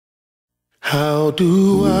How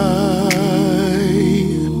do I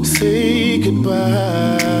say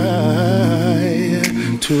goodbye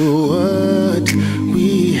to what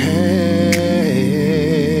we had?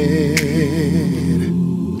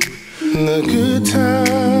 The good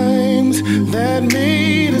times that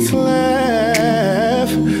made us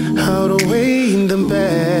laugh outweighed the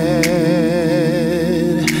bad.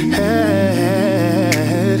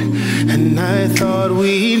 And I thought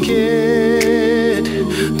we'd get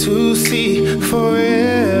to see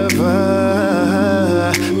forever,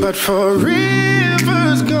 but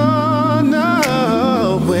forever's gone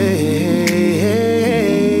away.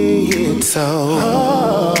 It's so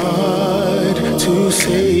hard to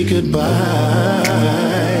say goodbye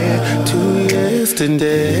to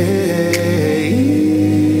yesterday.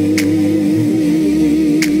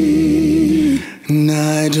 And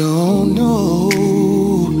I don't know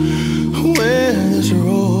where this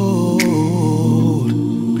road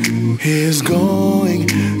is going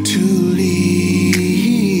to lead,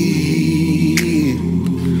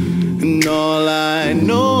 and all I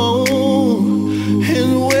know is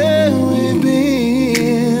where we've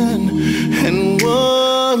been and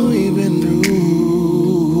what we've been through.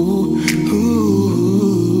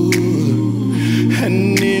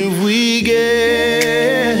 And if we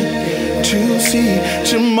get to see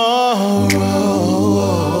tomorrow,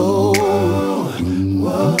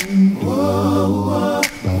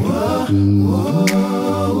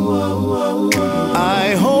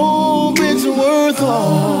 I hope it's worth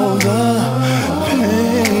all the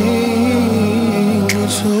pain.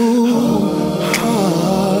 It's so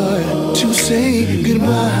hard to say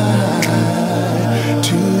goodbye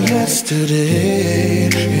to yesterday.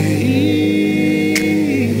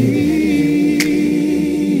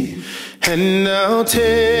 And I'll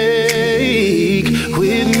take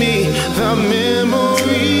with me the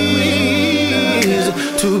memories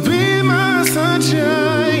to be my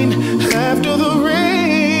sunshine after the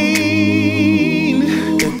rain.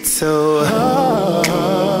 It's so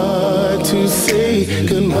hard to say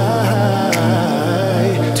goodbye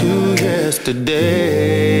to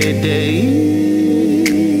yesterday.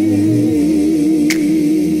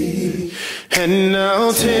 And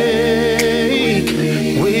I'll take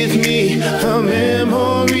with me the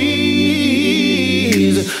memories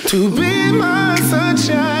to be my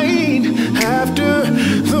sunshine after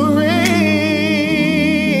the rain.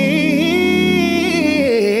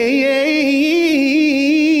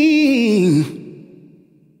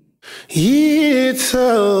 It's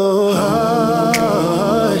so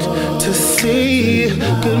hard to say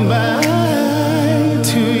goodbye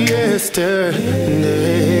to yesterday.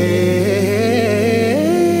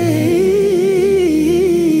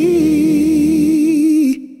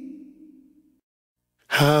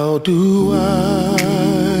 How do I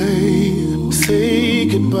say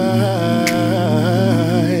goodbye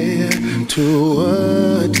to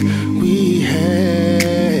what we had?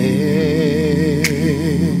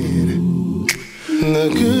 The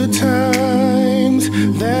good times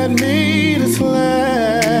that made us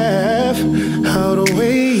laugh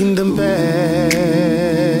outweighed the bad.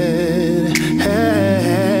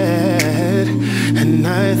 And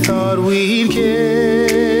I thought we'd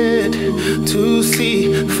get to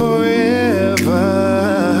see forever,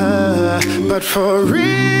 but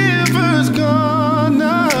forever's gone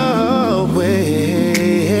away.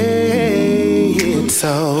 It's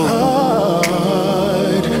so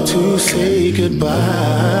hard to say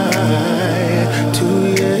goodbye to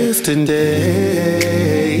yesterday.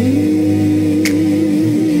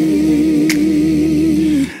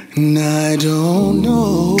 And I don't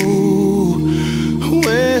know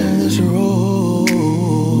where this road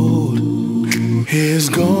is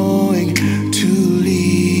going to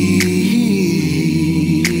lead,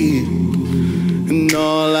 and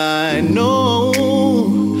all I know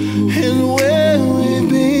is where we've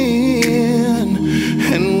been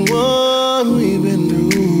and what we've been through.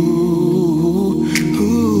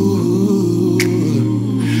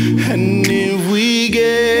 And if we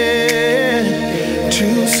get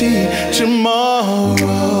to see tomorrow,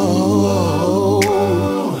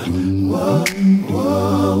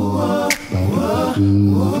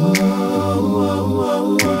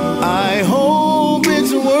 I hope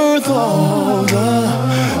it's worth all the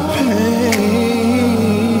pain.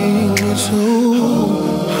 It's so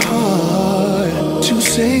hard to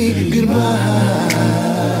say goodbye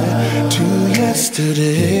to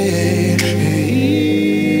yesterday.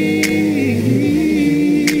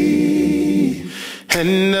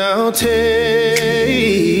 And I'll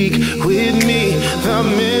take with me the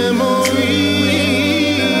memories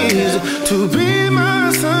to be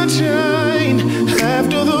my sunshine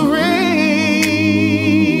after the rain.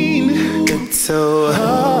 so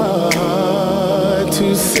hard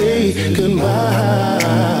to say goodbye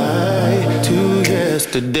to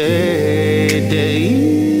yesterday.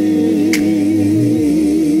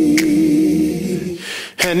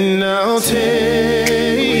 And I'll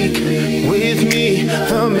take with me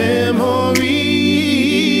the memories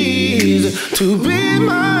to be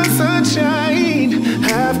my sunshine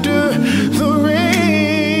after the rain.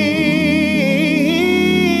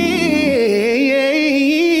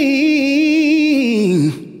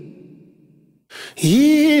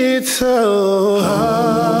 It's so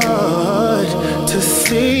hard to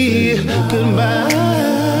say goodbye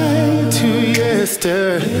to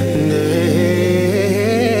yesterday.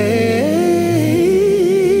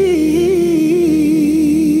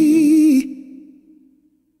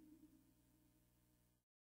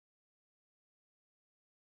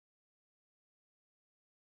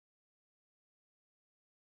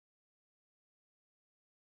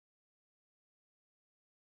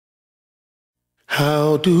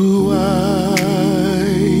 How do I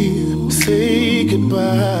say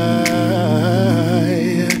goodbye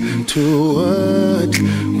to what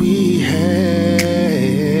we had?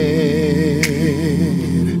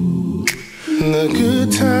 The good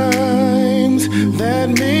times that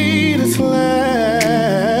made us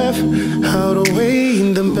laugh, out away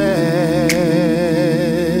the bad.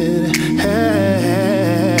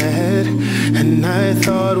 And I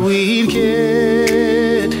thought we'd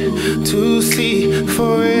get to see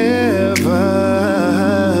forever,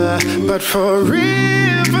 but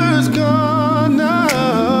forever's gone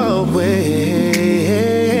away.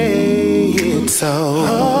 It's so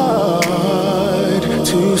hard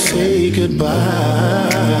to say goodbye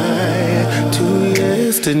to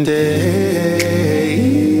yesterday.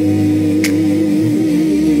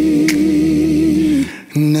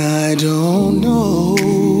 And I don't know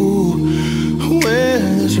where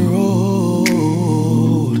this road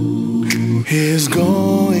is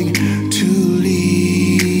going to lead,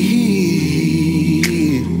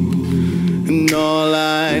 and all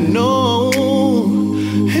I know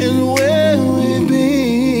is where we've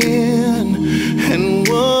been and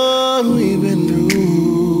what we've been through.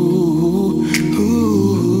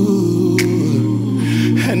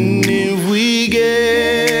 And if we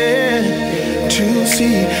get to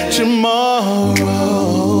see tomorrow,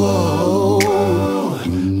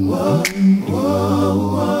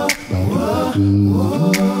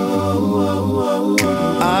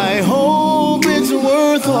 I hope it's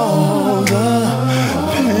worth all the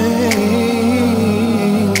pain.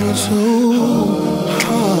 It's so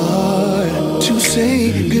hard to say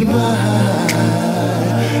goodbye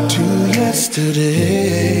to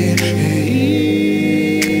yesterday.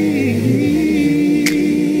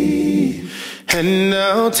 And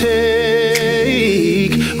I'll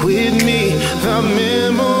take with me the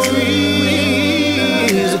memories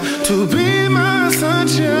to be my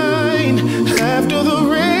sunshine after the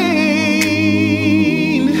rain.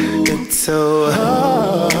 It's so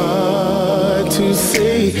hard to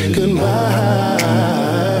say goodbye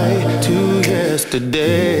to yesterday.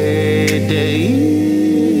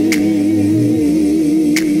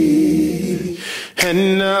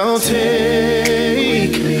 And I'll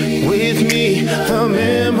take with me the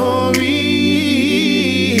memories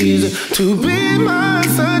to be my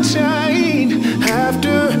sunshine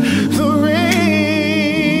after the rain.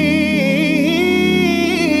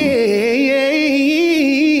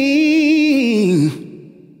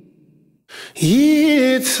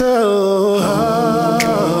 It's so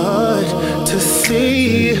hard to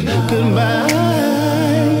say goodbye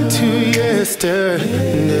to yesterday.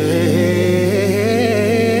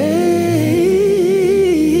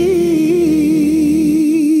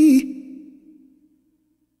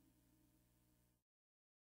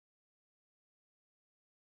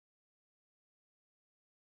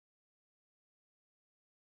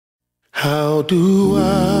 How do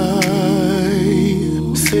I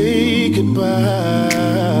say goodbye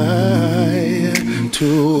to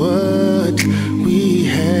what we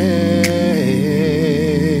had?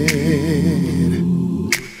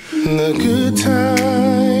 The good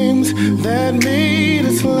times that made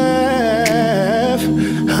us laugh,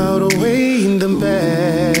 out away the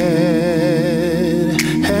bad.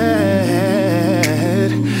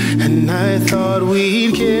 And I thought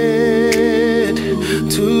we'd get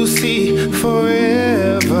to see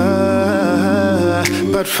forever,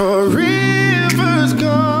 but forever's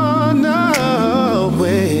gone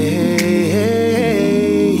away.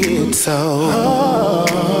 It's so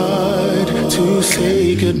hard to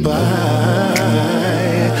say goodbye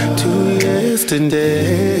to yesterday.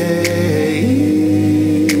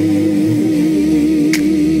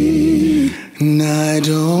 And I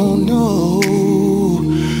don't know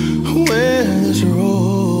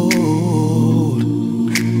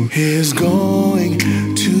is going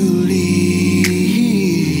to leave,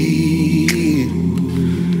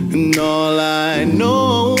 and all I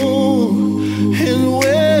know is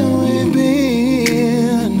where we've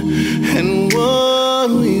been and what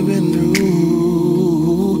we've been through.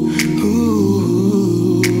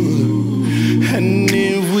 And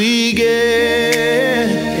if we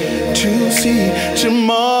get to see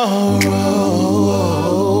tomorrow,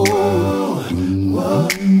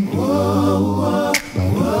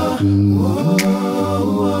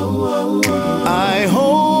 I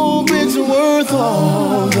hope it's worth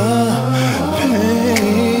all the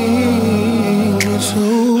pain. It's so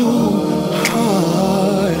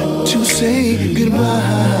hard to say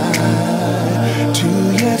goodbye to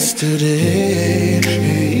yesterday.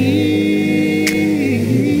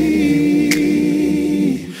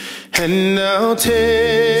 And I'll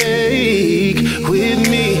take with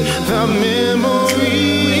me the memories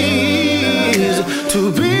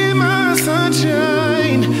to be my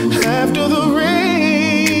sunshine after the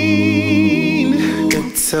rain.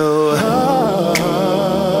 It's so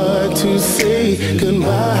hard to say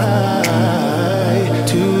goodbye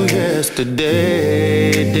to yesterday.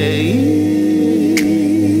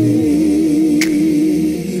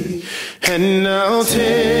 And I'll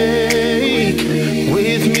take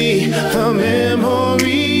with me the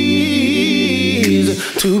memories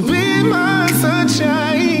to be my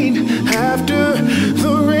sunshine after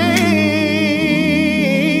the rain.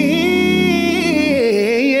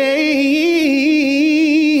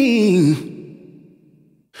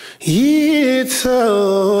 It's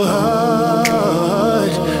so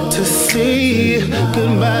hard to say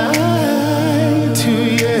goodbye to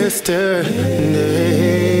yesterday.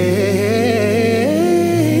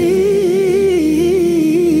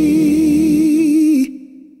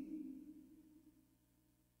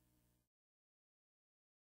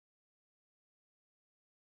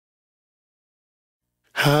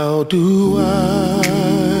 How do I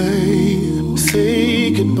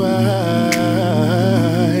say goodbye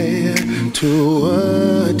to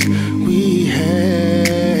what we had?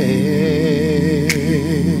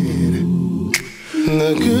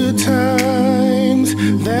 The good times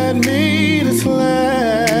that made us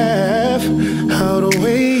laugh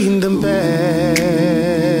outweighed the bad.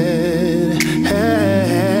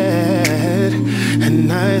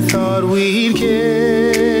 And I thought we'd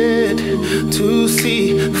get to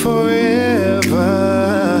see forever,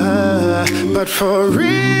 but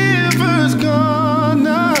forever's gone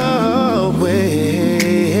away.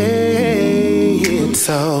 It's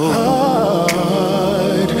so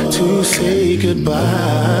hard to say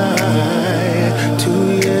goodbye to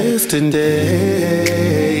yesterday.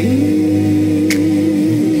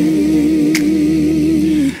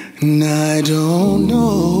 And I don't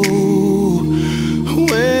know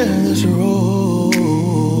where this road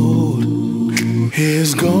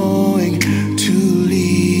is going to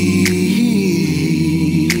lead,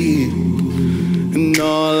 and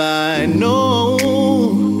all I know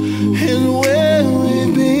is where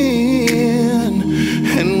we've been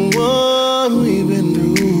and what we've been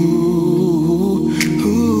through.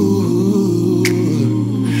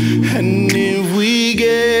 And if we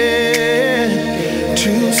get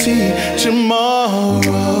to see tomorrow,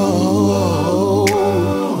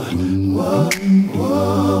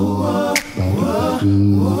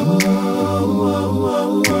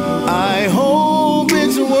 I hope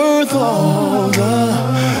it's worth all the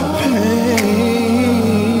pain.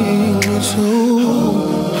 It's so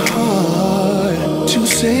hard to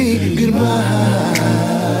say goodbye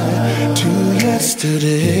to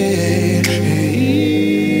yesterday.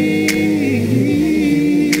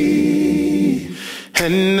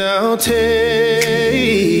 And I'll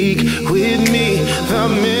take with me the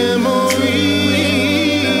memories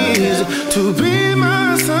to be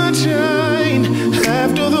my sunshine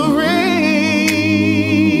after the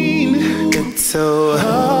rain. It's so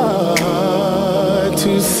hard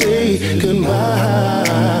to say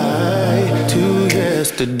goodbye to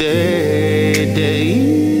yesterday.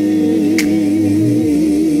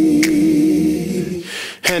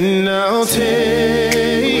 And I'll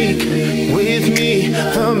take with me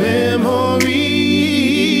the memories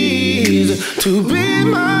to be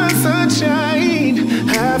my sunshine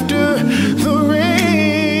after the rain.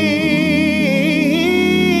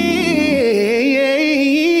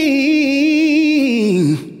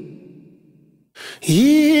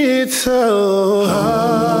 It's so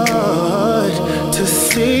hard to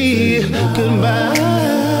say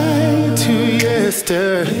goodbye to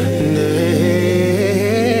yesterday.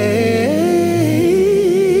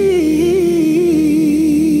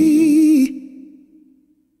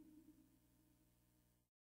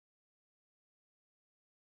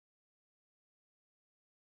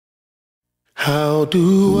 How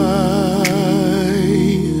do I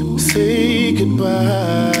say goodbye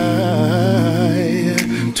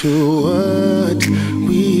to what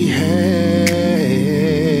we had?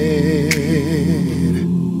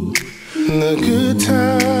 The good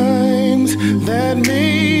times that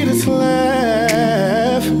made us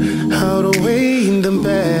laugh outweighed the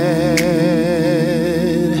bad.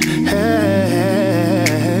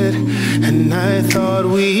 And I thought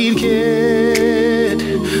we'd get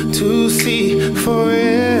to see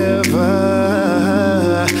forever,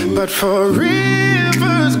 but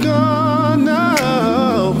forever's gone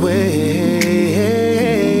away.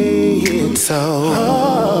 It's so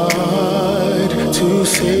hard to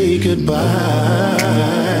say goodbye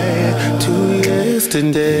to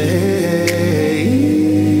yesterday.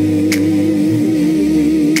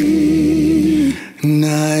 And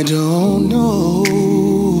I don't know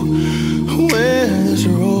where this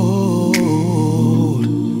road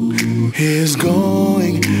is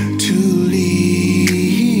going to lead,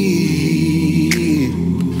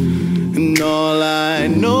 and all I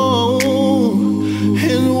know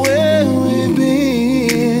is where we've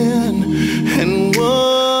been and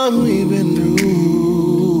what we've been through.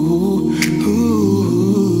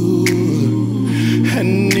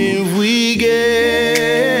 And if we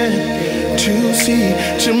get to see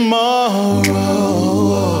tomorrow,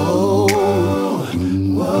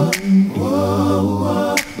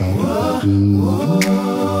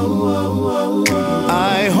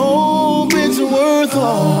 I hope it's worth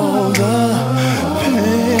all the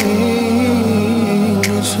pain.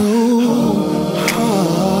 It's so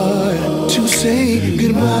hard to say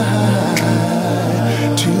goodbye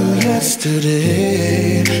to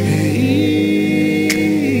yesterday.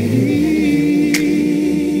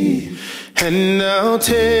 And I'll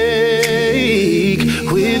take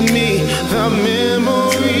with me the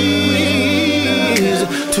memories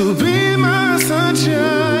to be my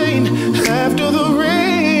sunshine after the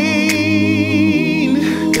rain.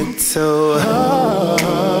 It's so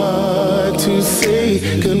hard to say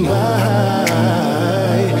goodbye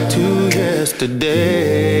to yesterday.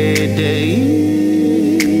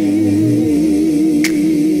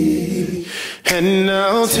 And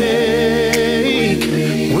I'll take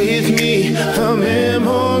with me the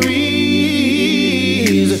memories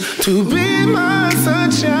to be my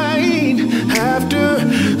sunshine after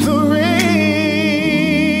the rain.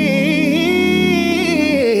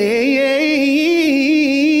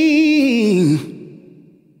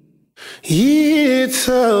 It's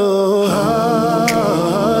so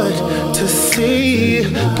hard to say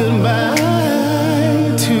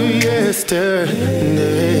goodbye to yesterday.